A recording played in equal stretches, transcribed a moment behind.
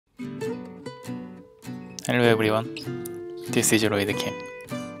Hello everyone, this is Lloyd Kim.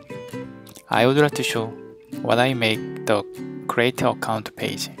 I would like to show what I make the create account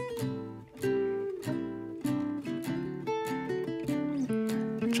page.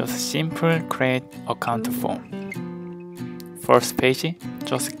 Just simple create account form. First page,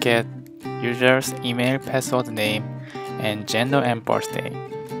 just get user's email, password, name, and gender and birthday.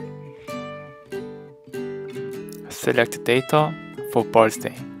 Select data for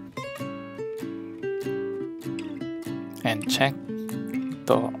birthday. And check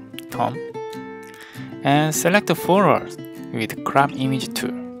the thumb. And select the forward with CropImage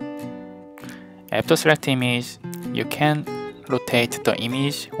tool. After select image, you can rotate the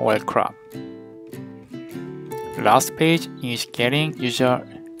image or crop. Last page is getting user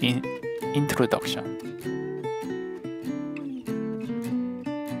introduction.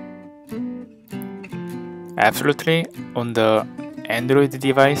 Absolutely, on the Android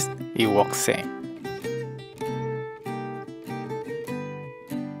device, it works same.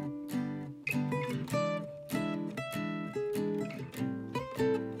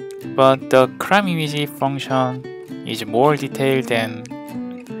 But the CropImage function is more detailed than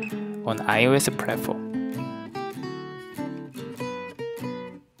on iOS platform.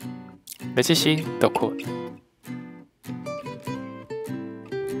 Let's see the code.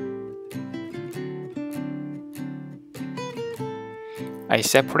 I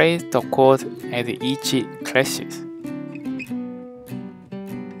separate the code at each classes.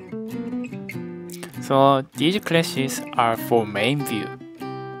 So these classes are for main view.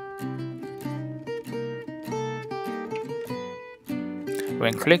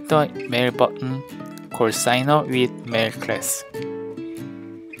 When click the mail button, called sign up with mail class.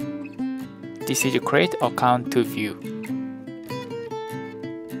 This is create account to view.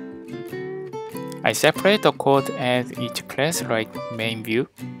 I separate the code as each class like main view.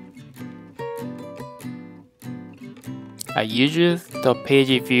 I use the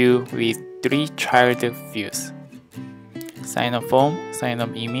page view with 3 child views: sign up form, sign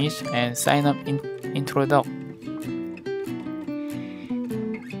up image, and sign up introduct.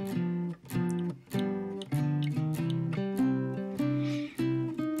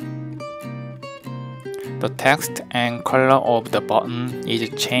 The text and color of the button is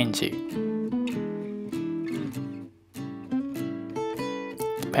changed.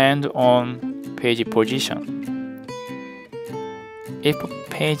 Depend on page position. If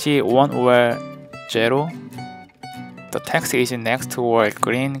page 1 or 0, the text is next or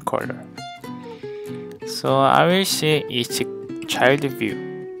green color. So I will see each child view.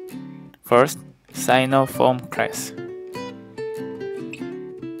 First, sign up form class.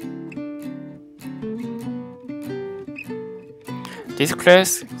 This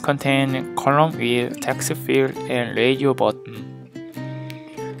class contains column with text field and radio button.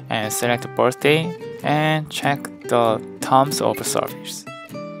 And select birthday and check the terms of service.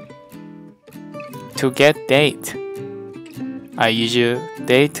 To get date, I use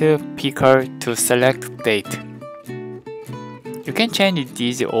date picker to select date. You can change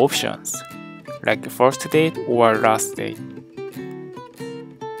these options, like first date or last date.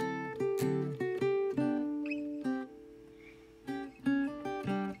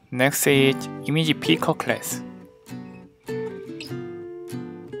 Next is image picker class.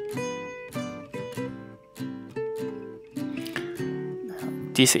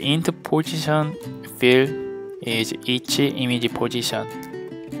 This int position field is each image position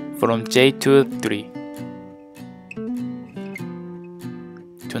from J to 3.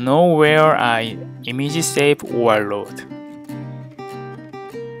 To know where I image save or load.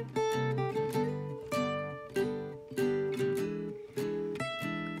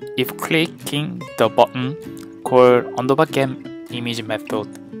 If clicking the button called _get image method.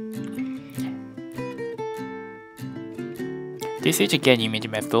 This is get image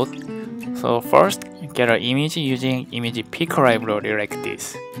method. So first, get an image using image picker library like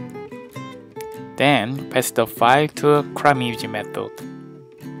this. Then pass the file to CropImage method.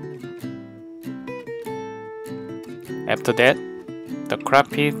 After that, the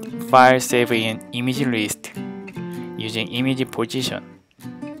cropped file save in image list using image position.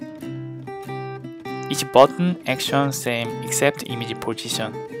 Each button action same except image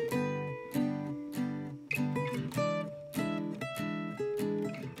position.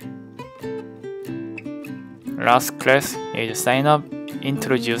 Last class is sign up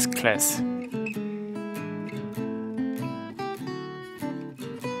introduce class.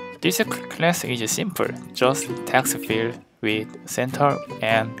 This class is simple, just text field with center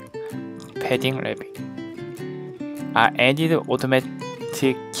and padding level. I added automatic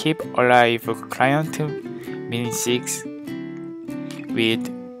keep alive client min6 with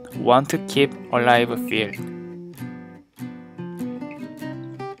want to keep alive field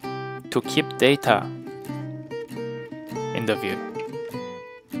to keep data in the view.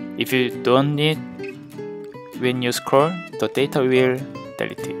 If you don't need, when you scroll, the data will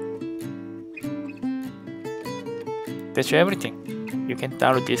delete it. That's everything. You can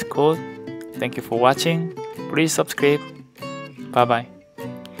download this code. Thank you for watching. Please subscribe. Bye bye.